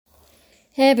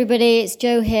Hey everybody, it's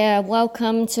Jo here.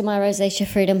 Welcome to my Rosacea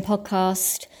Freedom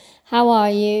podcast. How are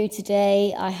you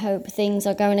today? I hope things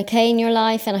are going okay in your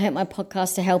life, and I hope my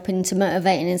podcasts are helping to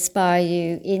motivate and inspire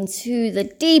you into the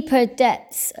deeper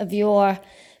depths of your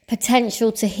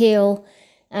potential to heal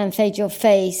and fade your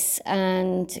face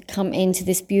and come into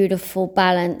this beautiful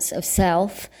balance of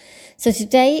self. So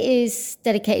today is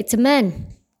dedicated to men.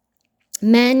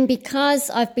 Men, because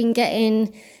I've been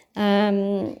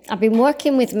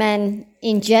working with men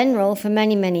in general for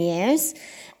many, many years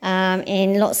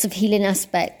in lots of healing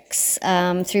aspects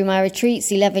through my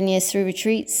retreats, 11 years through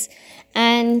retreats.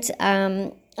 And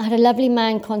I had a lovely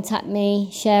man contact me,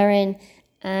 sharing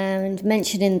and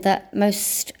mentioning that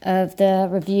most of the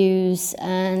reviews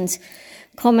and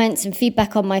comments and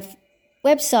feedback on my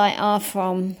website are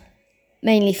from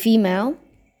mainly female.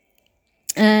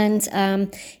 And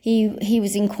he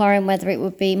was inquiring whether it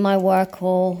would be my work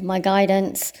or my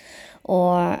guidance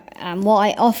or what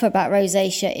I offer about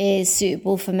rosacea is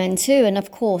suitable for men too. And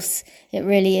of course, it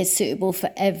really is suitable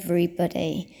for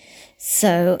everybody.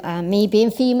 So me being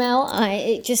female,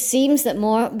 it just seems that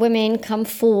more women come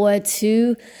forward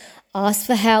to ask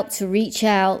for help, to reach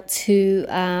out, to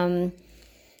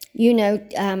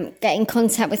get in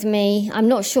contact with me. I'm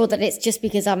not sure that it's just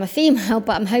because I'm a female,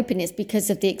 but I'm hoping it's because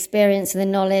of the experience and the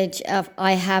knowledge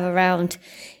I have around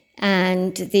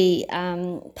and the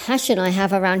passion I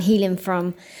have around healing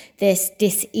from this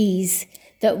dis-ease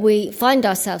that we find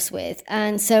ourselves with.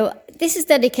 And so this is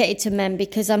dedicated to men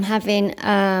because I'm having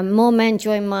more men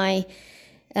join my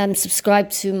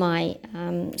subscribe to my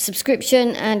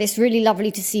subscription, and it's really lovely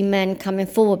to see men coming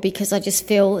forward because I just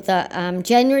feel that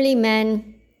generally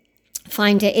men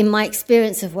find it, in my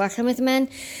experience of working with men,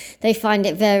 they find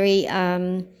it very,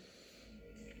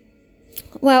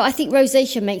 I think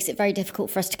rosacea makes it very difficult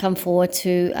for us to come forward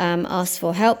to ask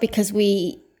for help because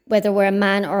whether we're a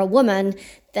man or a woman,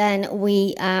 then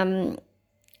we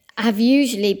have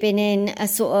usually been in a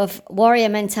sort of warrior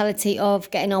mentality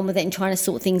of getting on with it and trying to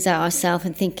sort things out ourselves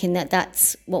and thinking that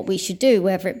that's what we should do,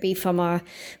 whether it be from our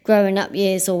growing up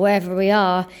years or wherever we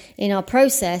are in our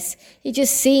process. It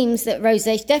just seems that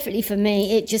rosacea, definitely for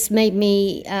me, it just made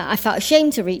me, I felt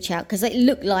ashamed to reach out because it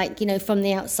looked like, from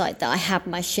the outside that I had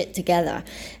my shit together.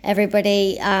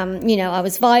 Everybody, I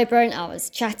was vibrant, I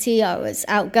was chatty, I was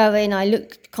outgoing, I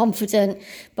looked confident,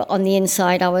 but on the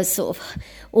inside I was sort of,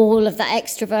 all of that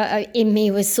extrovert in me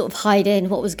was sort of hiding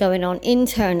what was going on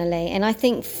internally. And I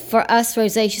think for us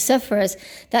rosacea sufferers,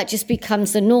 that just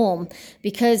becomes the norm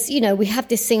because, we have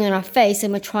this thing on our face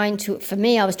and for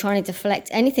me, I was trying to deflect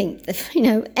anything,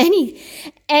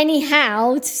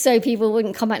 anyhow, so people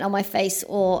wouldn't comment on my face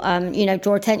or,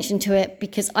 draw attention to it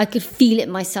because I could feel it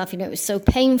myself. It was so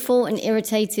painful and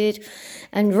irritated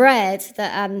and red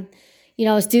that,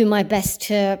 I was doing my best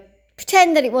to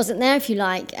pretend that it wasn't there, if you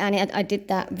like, and I did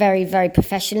that very, very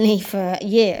professionally for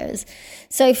years.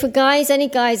 So for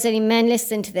any men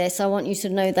listening to this, I want you to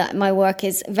know that my work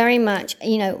is very much,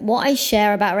 what I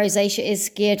share about rosacea is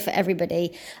geared for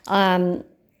everybody. It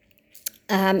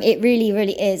really,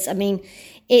 really is. I mean,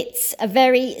 it's a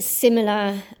very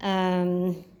similar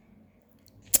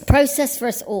process for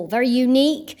us all, very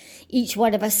unique. Each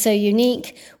one of us so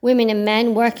unique. Women and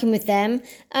men, working with them.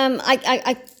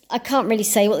 I can't really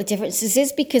say what the differences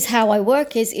is because how I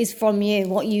work is from you,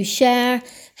 what you share,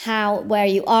 where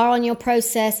you are on your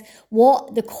process,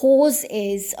 what the cause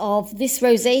is of this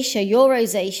rosacea, your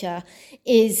rosacea,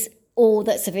 is all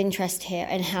that's of interest here,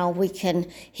 and how we can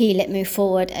heal it, move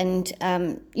forward, and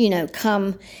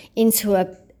come into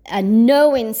a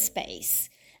knowing space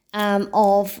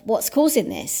of what's causing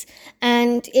this.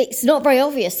 And it's not very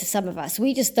obvious to some of us.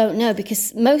 We just don't know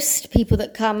because most people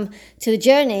that come to the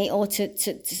journey or to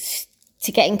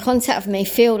get in contact with me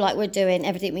feel like we're doing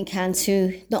everything we can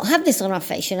to not have this on our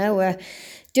face. We're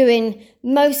doing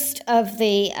most of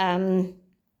the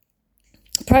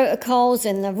protocols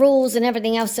and the rules and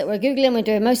everything else that we're Googling. We're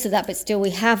doing most of that, but still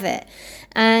we have it.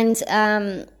 And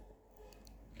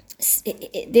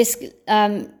this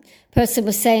person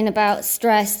was saying about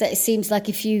stress, that it seems like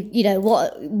if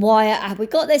why have we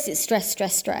got this? It's stress.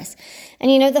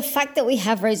 And the fact that we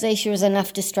have rosacea is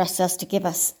enough to stress us, to give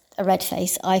us a red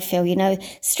face, I feel.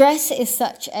 Stress is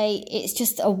it's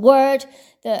just a word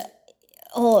that,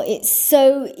 it's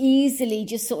so easily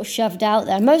just sort of shoved out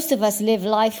there. Most of us live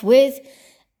life with,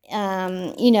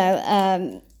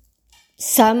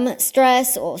 some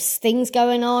stress or things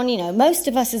going on. Most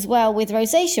of us as well with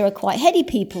rosacea are quite heady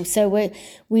people. So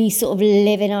we sort of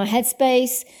live in our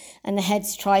headspace, and the head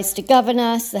tries to govern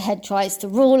us. The head tries to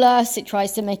rule us. It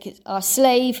tries to make it our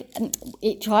slave.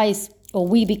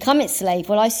 We become its slave.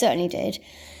 Well, I certainly did.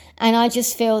 And I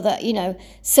just feel that,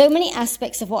 so many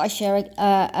aspects of what I share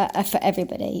are for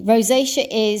everybody. Rosacea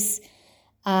is,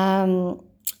 at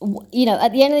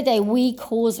the end of the day, we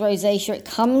cause rosacea. It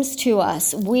comes to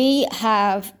us. We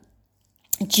have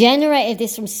generated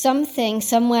this from something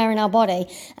somewhere in our body.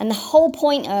 And the whole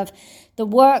point of the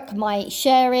work, my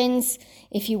sharings,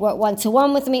 if you work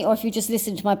one-to-one with me, or if you just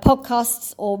listen to my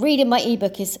podcasts or read in my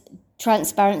ebook, is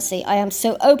transparency. I am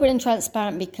so open and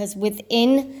transparent because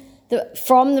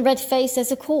from the red face,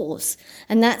 there's a cause.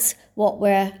 And that's what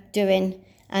we're doing.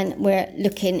 And we're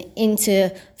looking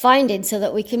into finding so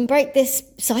that we can break this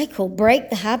cycle, break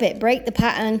the habit, break the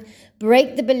pattern,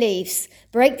 break the beliefs,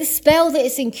 break the spell that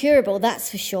is incurable,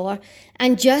 that's for sure.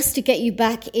 And just to get you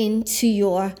back into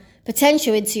your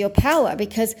potential, into your power,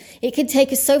 because it can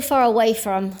take us so far away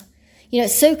from,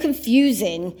 it's so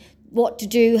confusing what to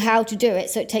do, how to do it.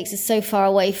 So it takes us so far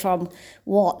away from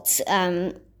what,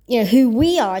 who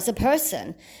we are as a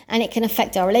person. And it can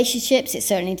affect our relationships. It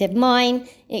certainly did mine.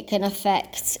 It can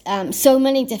affect so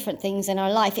many different things in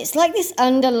our life. It's like this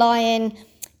underlying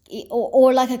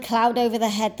or like a cloud over the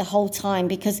head the whole time,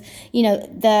 because,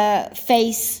 the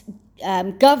face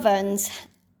governs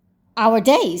our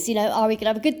days. Are we going to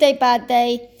have a good day, bad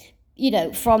day?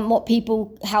 From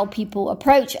how people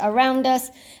approach around us.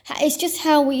 It's just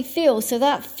how we feel. So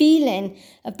that feeling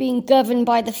of being governed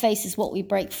by the face is what we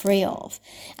break free of.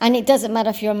 And it doesn't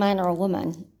matter if you're a man or a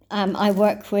woman. I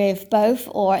work with both,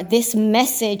 or this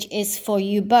message is for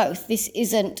you both. This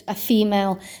isn't a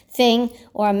female thing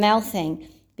or a male thing,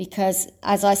 because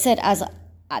as I said,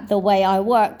 the way I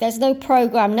work, there's no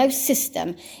program, no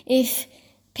system. If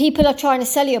people are trying to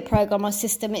sell you a program or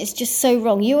system, it's just so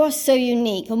wrong. You are so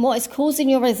unique, and what is causing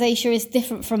your rosacea is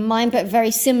different from mine, but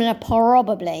very similar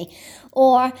probably.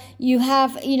 Or you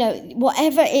have,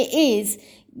 whatever it is,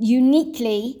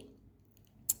 uniquely,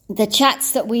 the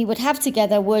chats that we would have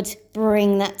together would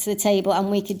bring that to the table, and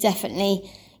we could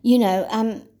definitely,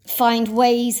 find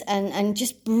ways and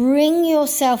just bring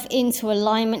yourself into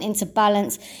alignment, into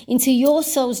balance, into your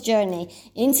soul's journey,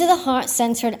 into the heart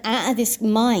center and out of this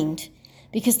mind.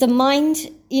 Because the mind,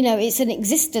 it's an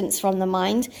existence from the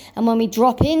mind. And when we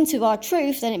drop into our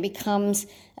truth, then it becomes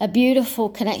a beautiful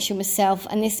connection with self.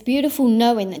 And this beautiful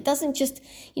knowing that doesn't just,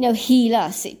 heal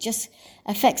us. It just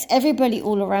affects everybody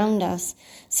all around us.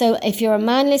 So if you're a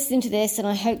man listening to this, and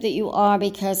I hope that you are,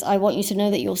 because I want you to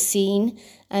know that you're seen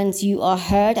and you are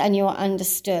heard and you are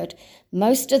understood.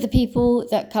 Most of the people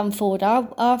that come forward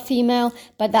are female,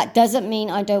 but that doesn't mean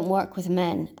I don't work with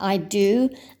men. I do.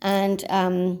 And,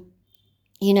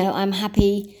 I'm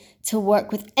happy to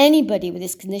work with anybody with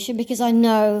this condition, because I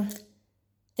know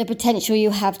the potential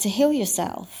you have to heal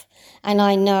yourself. And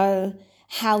I know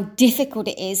how difficult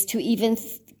it is to even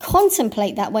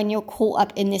contemplate that when you're caught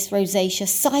up in this rosacea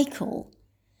cycle,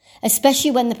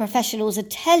 especially when the professionals are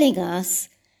telling us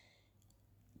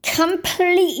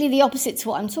completely the opposite to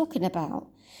what I'm talking about.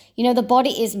 The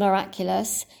body is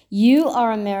miraculous. You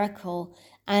are a miracle,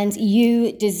 and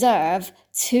you deserve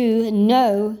to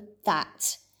know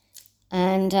that.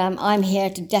 And I'm here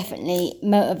to definitely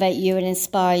motivate you and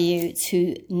inspire you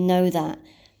to know that.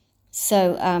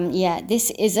 So,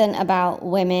 this isn't about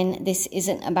women. This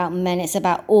isn't about men. It's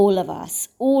about all of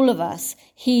us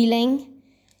healing,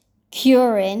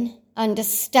 curing,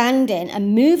 understanding,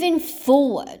 and moving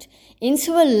forward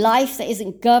into a life that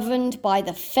isn't governed by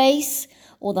the face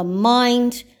or the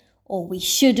mind, or we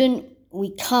shouldn't,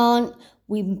 we can't,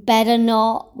 we better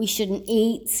not, we shouldn't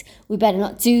eat, we better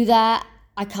not do that,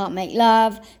 I can't make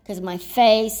love because of my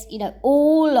face,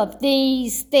 all of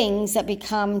these things that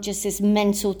become just this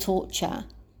mental torture.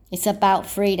 It's about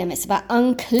freedom. It's about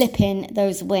unclipping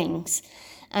those wings,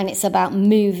 and it's about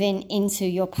moving into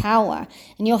your power,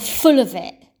 and you're full of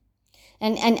it.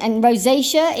 And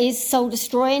rosacea is soul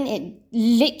destroying. It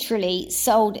literally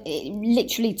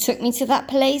took me to that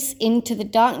place, into the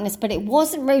darkness. But it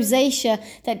wasn't rosacea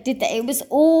that did that. It was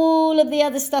all of the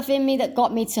other stuff in me that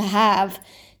got me to have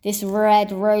this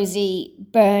red, rosy,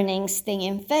 burning,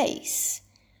 stinging face,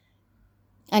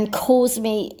 and caused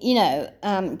me,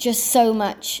 just so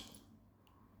much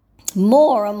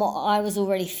more on what I was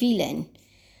already feeling.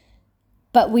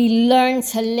 But we learn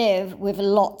to live with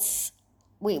lots.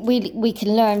 We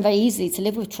can learn very easily to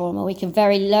live with trauma. We can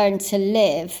learn to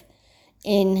live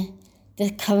in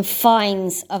the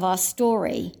confines of our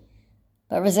story.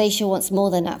 But rosacea wants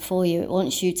more than that for you. It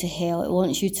wants you to heal. It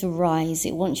wants you to rise.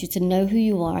 It wants you to know who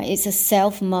you are. It's a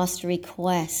self-mastery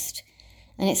quest.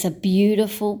 And it's a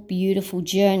beautiful, beautiful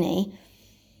journey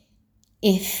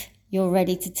if you're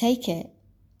ready to take it.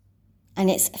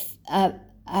 And it's a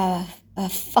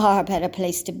far better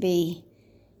place to be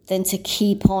than to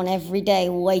keep on every day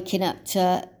waking up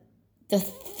to the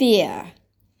fear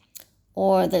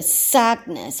or the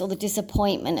sadness or the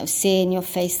disappointment of seeing your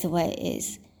face the way it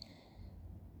is.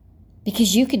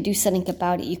 Because you can do something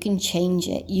about it. You can change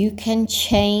it. You can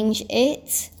change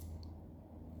it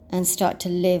and start to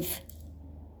live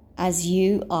as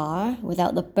you are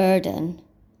without the burden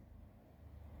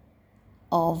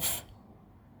of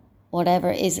whatever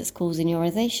it is that's causing your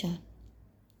rosacea.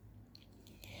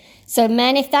 So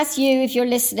men, if that's you, if you're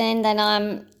listening, then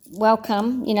I'm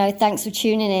welcome. Thanks for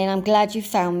tuning in. I'm glad you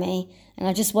found me. And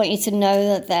I just want you to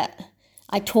know that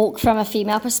I talk from a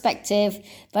female perspective,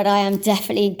 but I am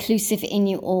definitely inclusive in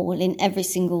you all, in every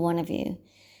single one of you.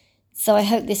 So I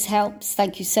hope this helps.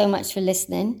 Thank you so much for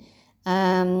listening.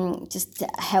 Just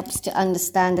helps to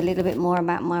understand a little bit more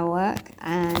about my work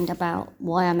and about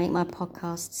why I make my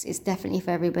podcasts. It's definitely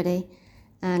for everybody.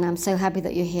 And I'm so happy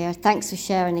that you're here. Thanks for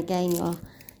sharing again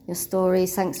your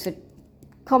stories. Thanks for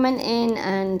commenting.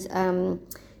 And,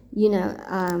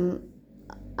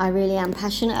 I really am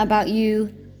passionate about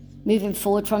you moving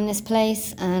forward from this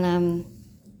place. And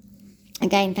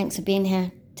again, thanks for being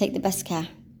here. Take the best care.